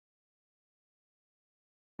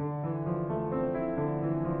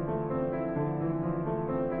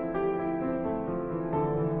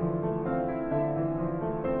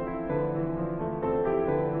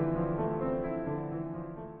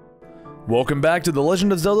Welcome back to the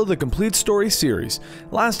Legend of Zelda the Complete Story series.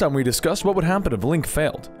 Last time we discussed what would happen if Link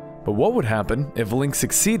failed, but what would happen if Link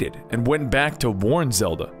succeeded and went back to warn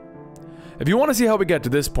Zelda? If you want to see how we got to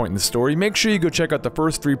this point in the story, make sure you go check out the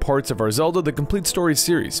first 3 parts of our Zelda the Complete Story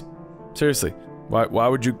series. Seriously, why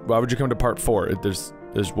would you come to part 4? There's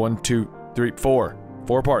 1, 2, 3, 4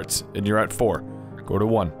 parts, and you're at 4. Go to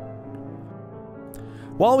 1.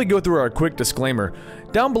 While we go through our quick disclaimer,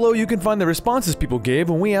 down below you can find the responses people gave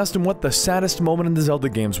when we asked them what the saddest moment in the Zelda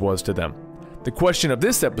games was to them. The question of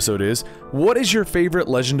this episode is, what is your favorite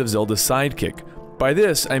Legend of Zelda Sidekick? By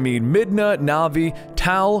this, I mean Midna, Navi,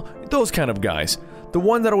 Tal, those kind of guys. The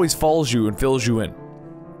one that always follows you and fills you in.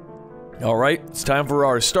 Alright, it's time for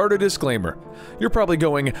our starter disclaimer. You're probably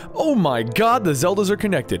going, oh my god, the Zeldas are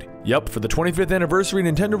connected. Yup, for the 25th anniversary,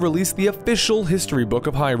 Nintendo released the official history book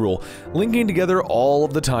of Hyrule, linking together all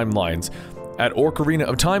of the timelines. At Ocarina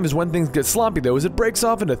of Time is when things get sloppy though, as it breaks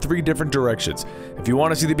off into 3 different directions. If you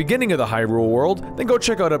want to see the beginning of the Hyrule world, then go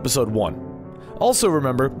check out episode 1. Also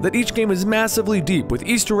remember that each game is massively deep with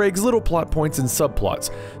Easter eggs, little plot points, and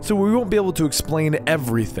subplots, so we won't be able to explain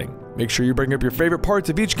everything. Make sure you bring up your favorite parts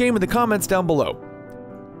of each game in the comments down below.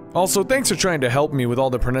 Also, thanks for trying to help me with all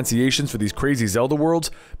the pronunciations for these crazy Zelda worlds,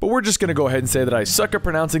 but we're just gonna go ahead and say that I suck at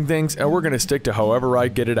pronouncing things, and we're gonna stick to however I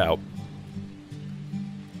get it out.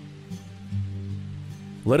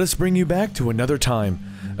 Let us bring you back to another time.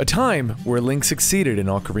 A time where Link succeeded in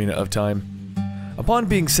Ocarina of Time. Upon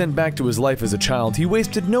being sent back to his life as a child, he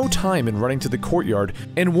wasted no time in running to the courtyard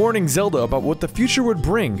and warning Zelda about what the future would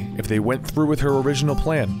bring if they went through with her original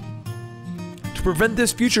plan. To prevent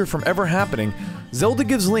this future from ever happening, Zelda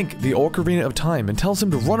gives Link the Ocarina of Time and tells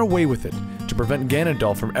him to run away with it to prevent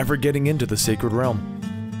Ganondorf from ever getting into the Sacred Realm.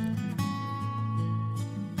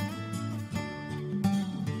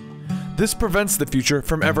 This prevents the future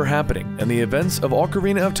from ever happening, and the events of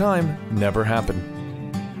Ocarina of Time never happen.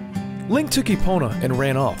 Link took Epona and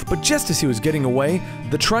ran off, but just as he was getting away,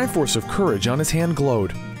 the Triforce of Courage on his hand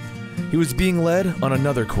glowed. He was being led on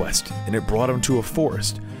another quest, and it brought him to a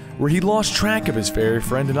forest, where he lost track of his fairy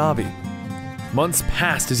friend Navi. Months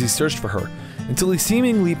passed as he searched for her, until he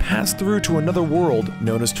seemingly passed through to another world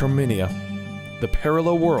known as Terminia, the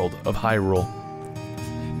parallel world of Hyrule.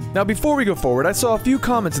 Now before we go forward, I saw a few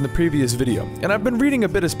comments in the previous video, and I've been reading a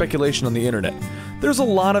bit of speculation on the internet. There's a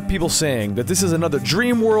lot of people saying that this is another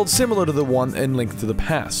dream world similar to the one in Link to the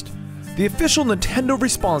Past. The official Nintendo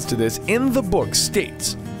response to this in the book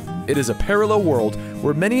states, it is a parallel world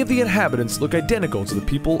where many of the inhabitants look identical to the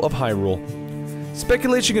people of Hyrule.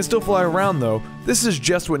 Speculation can still fly around though, this is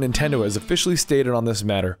just what Nintendo has officially stated on this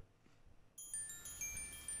matter.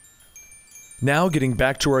 Now getting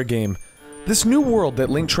back to our game. This new world that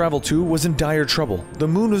Link traveled to was in dire trouble. The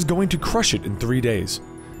moon was going to crush it in 3 days.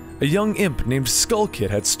 A young imp named Skull Kid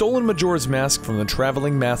had stolen Majora's Mask from the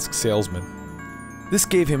traveling mask salesman. This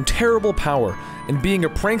gave him terrible power, and being a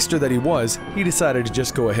prankster that he was, he decided to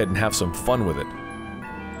just go ahead and have some fun with it.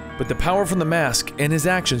 But the power from the mask and his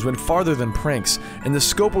actions went farther than pranks, and the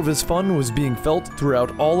scope of his fun was being felt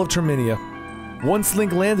throughout all of Terminia. Once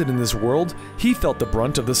Link landed in this world, he felt the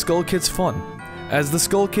brunt of the Skull Kid's fun, as the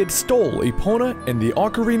Skull Kid stole Epona and the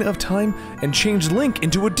Ocarina of Time and changed Link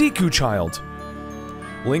into a Deku child.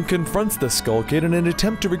 Link confronts the Skull Kid in an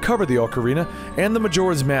attempt to recover the Ocarina and the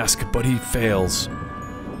Majora's Mask, but he fails.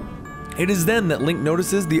 It is then that Link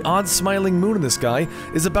notices the odd smiling moon in the sky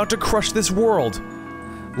is about to crush this world.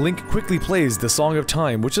 Link quickly plays the Song of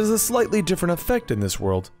Time, which has a slightly different effect in this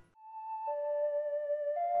world.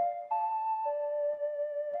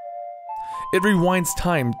 It rewinds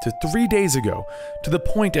time to 3 days ago, to the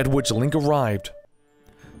point at which Link arrived.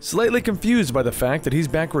 Slightly confused by the fact that he's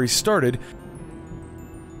back where he started,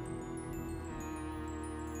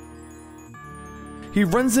 he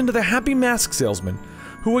runs into the happy mask salesman,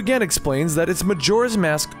 who again explains that it's Majora's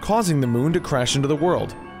Mask causing the moon to crash into the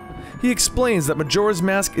world. He explains that Majora's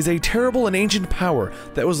Mask is a terrible and ancient power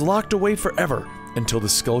that was locked away forever until the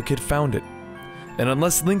Skull Kid found it. And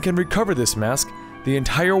unless Link can recover this mask, the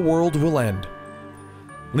entire world will end.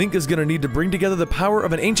 Link is gonna need to bring together the power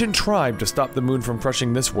of an ancient tribe to stop the moon from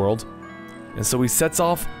crushing this world, and so he sets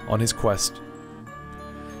off on his quest.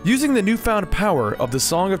 Using the newfound power of the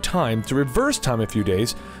Song of Time to reverse time a few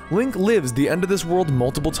days, Link lives the end of this world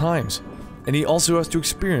multiple times, and he also has to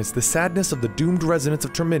experience the sadness of the doomed residents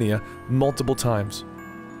of Terminia multiple times.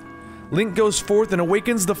 Link goes forth and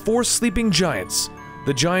awakens the 4 sleeping giants.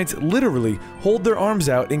 The giants literally hold their arms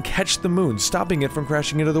out and catch the moon, stopping it from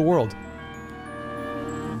crashing into the world.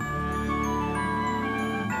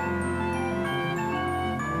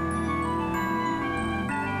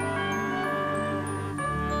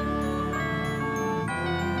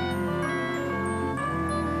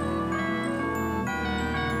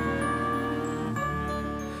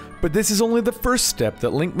 But this is only the first step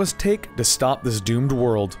that Link must take to stop this doomed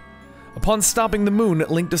world. Upon stopping the moon,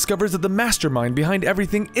 Link discovers that the mastermind behind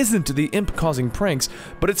everything isn't the imp causing pranks,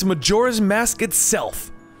 but it's Majora's Mask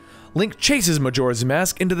itself. Link chases Majora's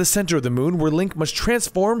Mask into the center of the moon, where Link must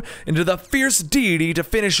transform into the fierce deity to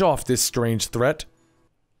finish off this strange threat.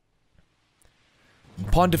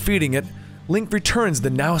 Upon defeating it, Link returns the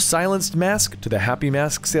now silenced mask to the Happy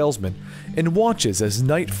Mask salesman, and watches as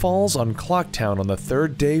night falls on Clocktown on the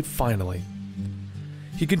third day finally.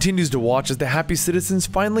 He continues to watch as the happy citizens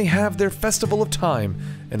finally have their Festival of Time,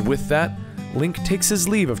 and with that, Link takes his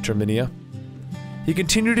leave of Terminia. He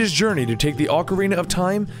continued his journey to take the Ocarina of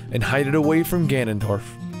Time and hide it away from Ganondorf.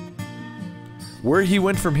 Where he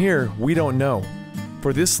went from here, we don't know,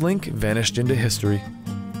 for this Link vanished into history.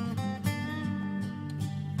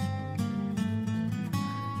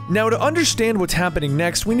 Now, to understand what's happening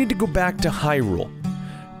next, we need to go back to Hyrule.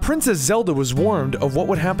 Princess Zelda was warned of what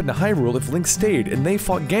would happen to Hyrule if Link stayed, and they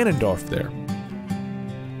fought Ganondorf there.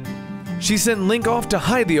 She sent Link off to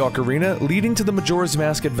hide the Ocarina, leading to the Majora's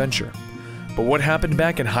Mask adventure. But what happened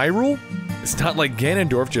back in Hyrule? It's not like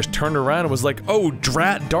Ganondorf just turned around and was like, "Oh,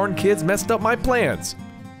 drat, darn kids messed up my plans."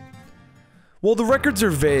 Well, the records are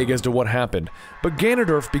vague as to what happened, but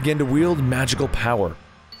Ganondorf began to wield magical power.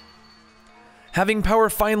 Having power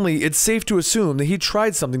finally, it's safe to assume that he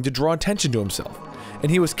tried something to draw attention to himself, and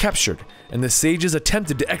he was captured, and the sages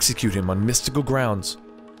attempted to execute him on mystical grounds.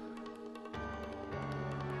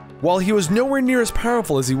 While he was nowhere near as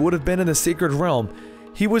powerful as he would have been in the Sacred Realm,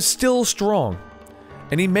 he was still strong,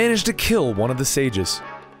 and he managed to kill one of the sages.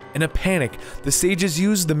 In a panic, the sages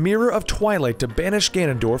used the Mirror of Twilight to banish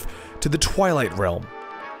Ganondorf to the Twilight Realm.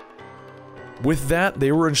 With that,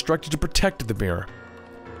 they were instructed to protect the mirror.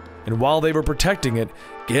 And while they were protecting it,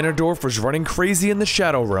 Ganondorf was running crazy in the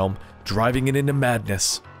Shadow Realm, driving it into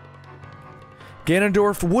madness.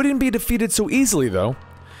 Ganondorf wouldn't be defeated so easily though.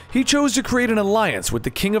 He chose to create an alliance with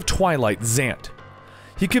the King of Twilight, Zant.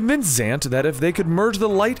 He convinced Zant that if they could merge the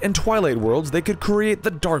Light and Twilight worlds, they could create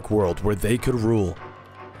the Dark World where they could rule.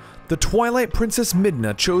 The Twilight Princess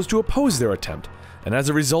Midna chose to oppose their attempt, and as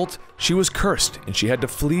a result, she was cursed and she had to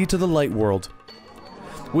flee to the Light World.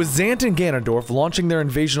 With Zant and Ganondorf launching their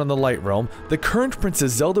invasion on the Light Realm, the current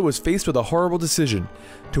Princess Zelda was faced with a horrible decision: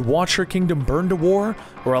 to watch her kingdom burn to war,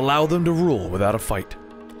 or allow them to rule without a fight.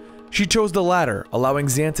 She chose the latter, allowing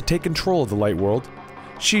Zant to take control of the Light World.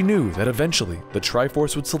 She knew that eventually, the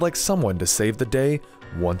Triforce would select someone to save the day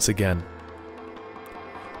once again.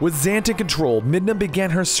 With Zant in control, Midna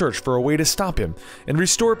began her search for a way to stop him and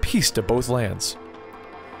restore peace to both lands.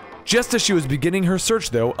 Just as she was beginning her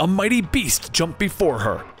search though, a mighty beast jumped before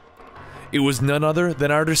her. It was none other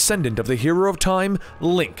than our descendant of the Hero of Time,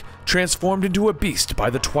 Link, transformed into a beast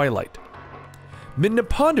by the Twilight. Midna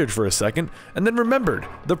pondered for a second, and then remembered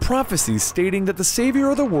the prophecies stating that the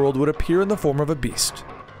savior of the world would appear in the form of a beast.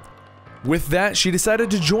 With that, she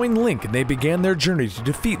decided to join Link, and they began their journey to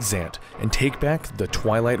defeat Zant and take back the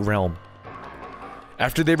Twilight Realm.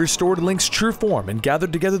 After they restored Link's true form and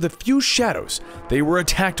gathered together the few shadows, they were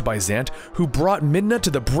attacked by Zant, who brought Midna to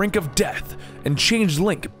the brink of death and changed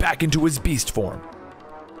Link back into his beast form.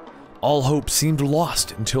 All hope seemed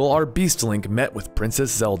lost until our Beast Link met with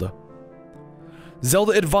Princess Zelda.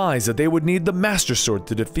 Zelda advised that they would need the Master Sword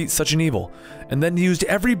to defeat such an evil, and then used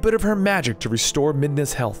every bit of her magic to restore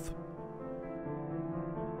Midna's health.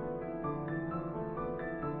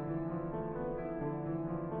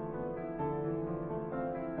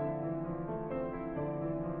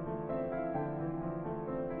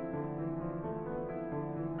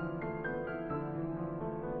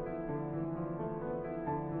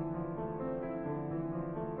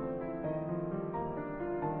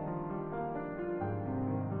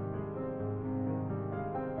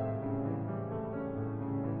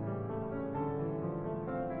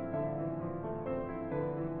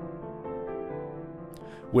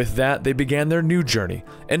 With that, they began their new journey,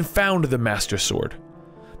 and found the Master Sword.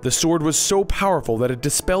 The sword was so powerful that it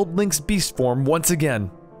dispelled Link's beast form once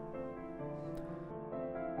again.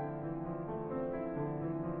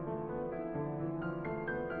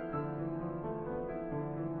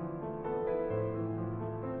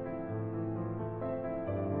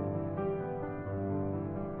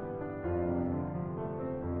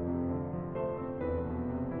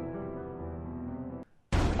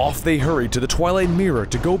 Off they hurried to the Twilight Mirror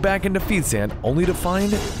to go back and defeat Zant, only to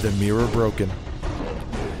find the mirror broken.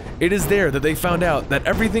 It is there that they found out that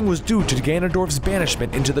everything was due to Ganondorf's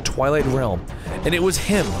banishment into the Twilight Realm, and it was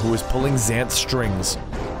him who was pulling Zant's strings.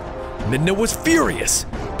 Midna was furious,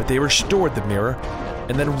 but they restored the mirror,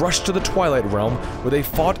 and then rushed to the Twilight Realm, where they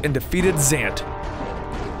fought and defeated Zant.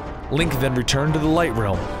 Link then returned to the Light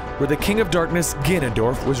Realm, where the King of Darkness,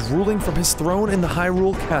 Ganondorf, was ruling from his throne in the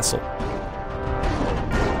Hyrule Castle.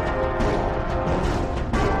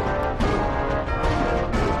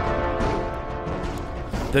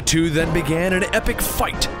 The two then began an epic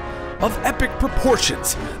fight of epic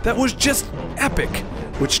proportions that was just epic,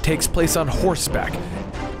 which takes place on horseback.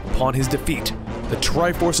 Upon his defeat, the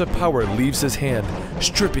Triforce of Power leaves his hand,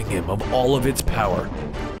 stripping him of all of its power.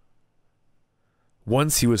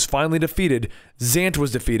 Once he was finally defeated, Zant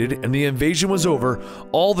was defeated, and the invasion was over.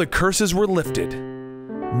 All the curses were lifted.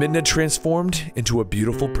 Midna transformed into a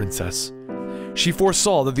beautiful princess. She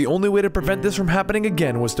foresaw that the only way to prevent this from happening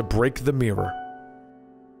again was to break the mirror.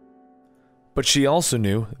 But she also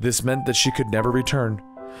knew this meant that she could never return.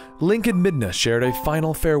 Link and Midna shared a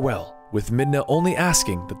final farewell, with Midna only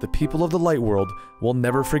asking that the people of the Light World will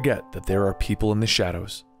never forget that there are people in the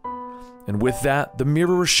shadows. And with that, the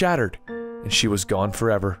mirror was shattered, and she was gone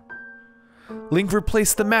forever. Link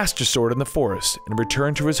replaced the Master Sword in the forest and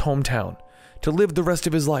returned to his hometown to live the rest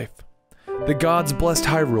of his life. The gods blessed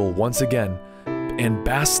Hyrule once again and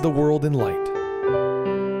basked the world in light.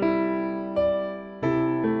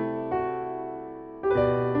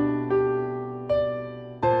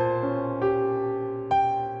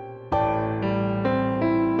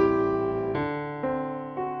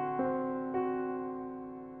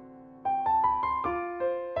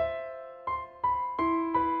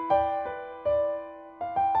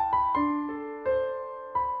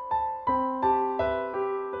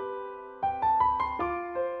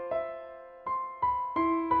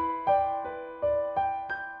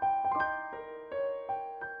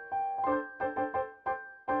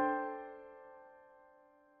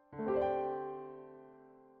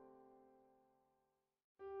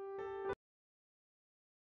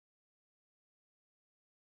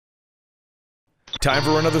 Time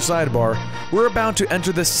for another sidebar. We're about to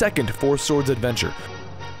enter the second Four Swords adventure.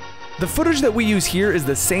 The footage that we use here is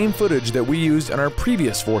the same footage that we used in our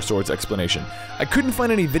previous Four Swords explanation. I couldn't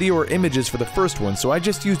find any video or images for the first one, so I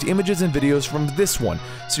just used images and videos from this one.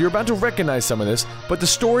 So you're about to recognize some of this, but the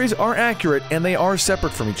stories are accurate and they are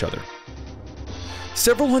separate from each other.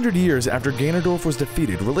 Several hundred years after Ganondorf was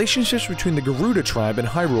defeated, relationships between the Garuda tribe and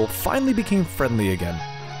Hyrule finally became friendly again.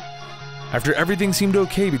 After everything seemed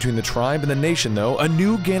okay between the tribe and the nation though, a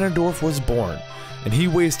new Ganondorf was born, and he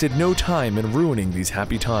wasted no time in ruining these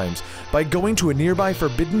happy times by going to a nearby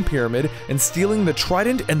forbidden pyramid and stealing the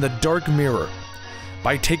trident and the Dark Mirror.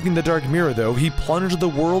 By taking the Dark Mirror though, he plunged the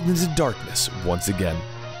world into darkness once again.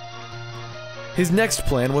 His next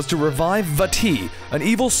plan was to revive Vati, an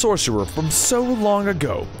evil sorcerer from so long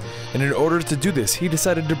ago, and in order to do this he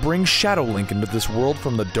decided to bring Shadow Link into this world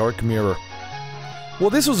from the Dark Mirror. Well,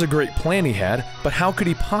 this was a great plan he had, but how could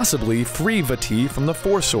he possibly free Vati from the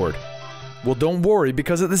Four Sword? Well, don't worry,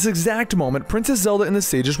 because at this exact moment, Princess Zelda and the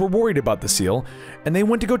sages were worried about the seal, and they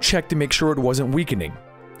went to go check to make sure it wasn't weakening.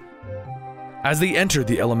 As they entered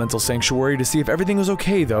the Elemental Sanctuary to see if everything was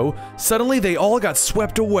okay though, suddenly they all got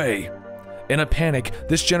swept away. In a panic,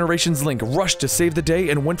 this generation's Link rushed to save the day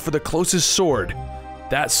and went for the closest sword.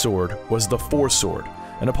 That sword was the Four Sword.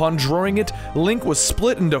 And upon drawing it, Link was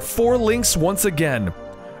split into 4 links once again,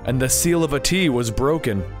 and the seal of Vati was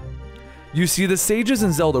broken. You see, the sages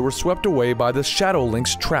and Zelda were swept away by the Shadow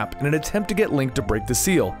Link's trap in an attempt to get Link to break the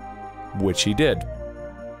seal, which he did.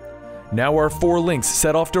 Now our 4 links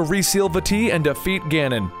set off to reseal Vati and defeat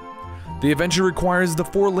Ganon. The adventure requires the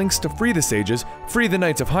 4 links to free the sages, free the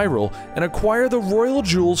Knights of Hyrule, and acquire the royal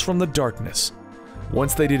jewels from the darkness.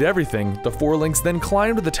 Once they did everything, the 4 links then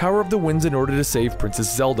climbed to the Tower of the Winds in order to save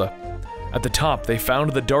Princess Zelda. At the top, they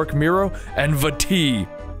found the Dark Mirror and Vati.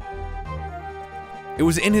 It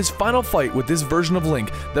was in his final fight with this version of Link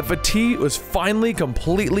that Vati was finally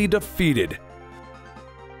completely defeated.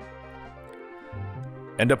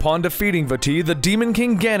 And upon defeating Vati, the Demon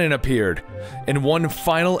King Ganon appeared. In one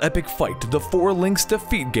final epic fight, the 4 links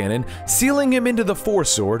defeat Ganon, sealing him into the Four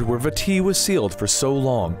Sword where Vati was sealed for so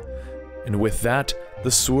long. And with that,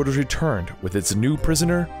 the sword was returned with its new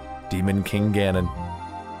prisoner, Demon King Ganon.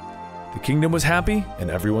 The kingdom was happy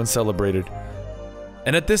and everyone celebrated.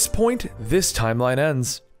 And at this point, this timeline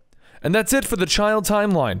ends. And that's it for the child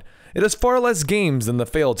timeline. It has far less games than the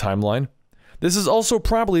failed timeline. This is also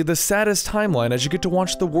probably the saddest timeline as you get to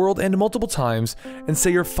watch the world end multiple times and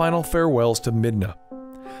say your final farewells to Midna.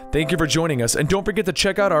 Thank you for joining us, and don't forget to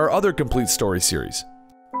check out our other Complete Story series.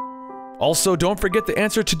 Also, don't forget to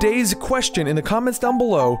answer today's question in the comments down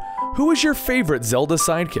below. Who is your favorite Zelda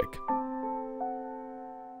sidekick?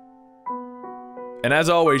 And as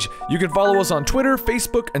always, you can follow us on Twitter,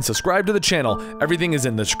 Facebook, and subscribe to the channel. Everything is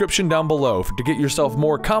in the description down below to get yourself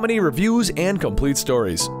more comedy, reviews, and complete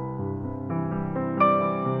stories.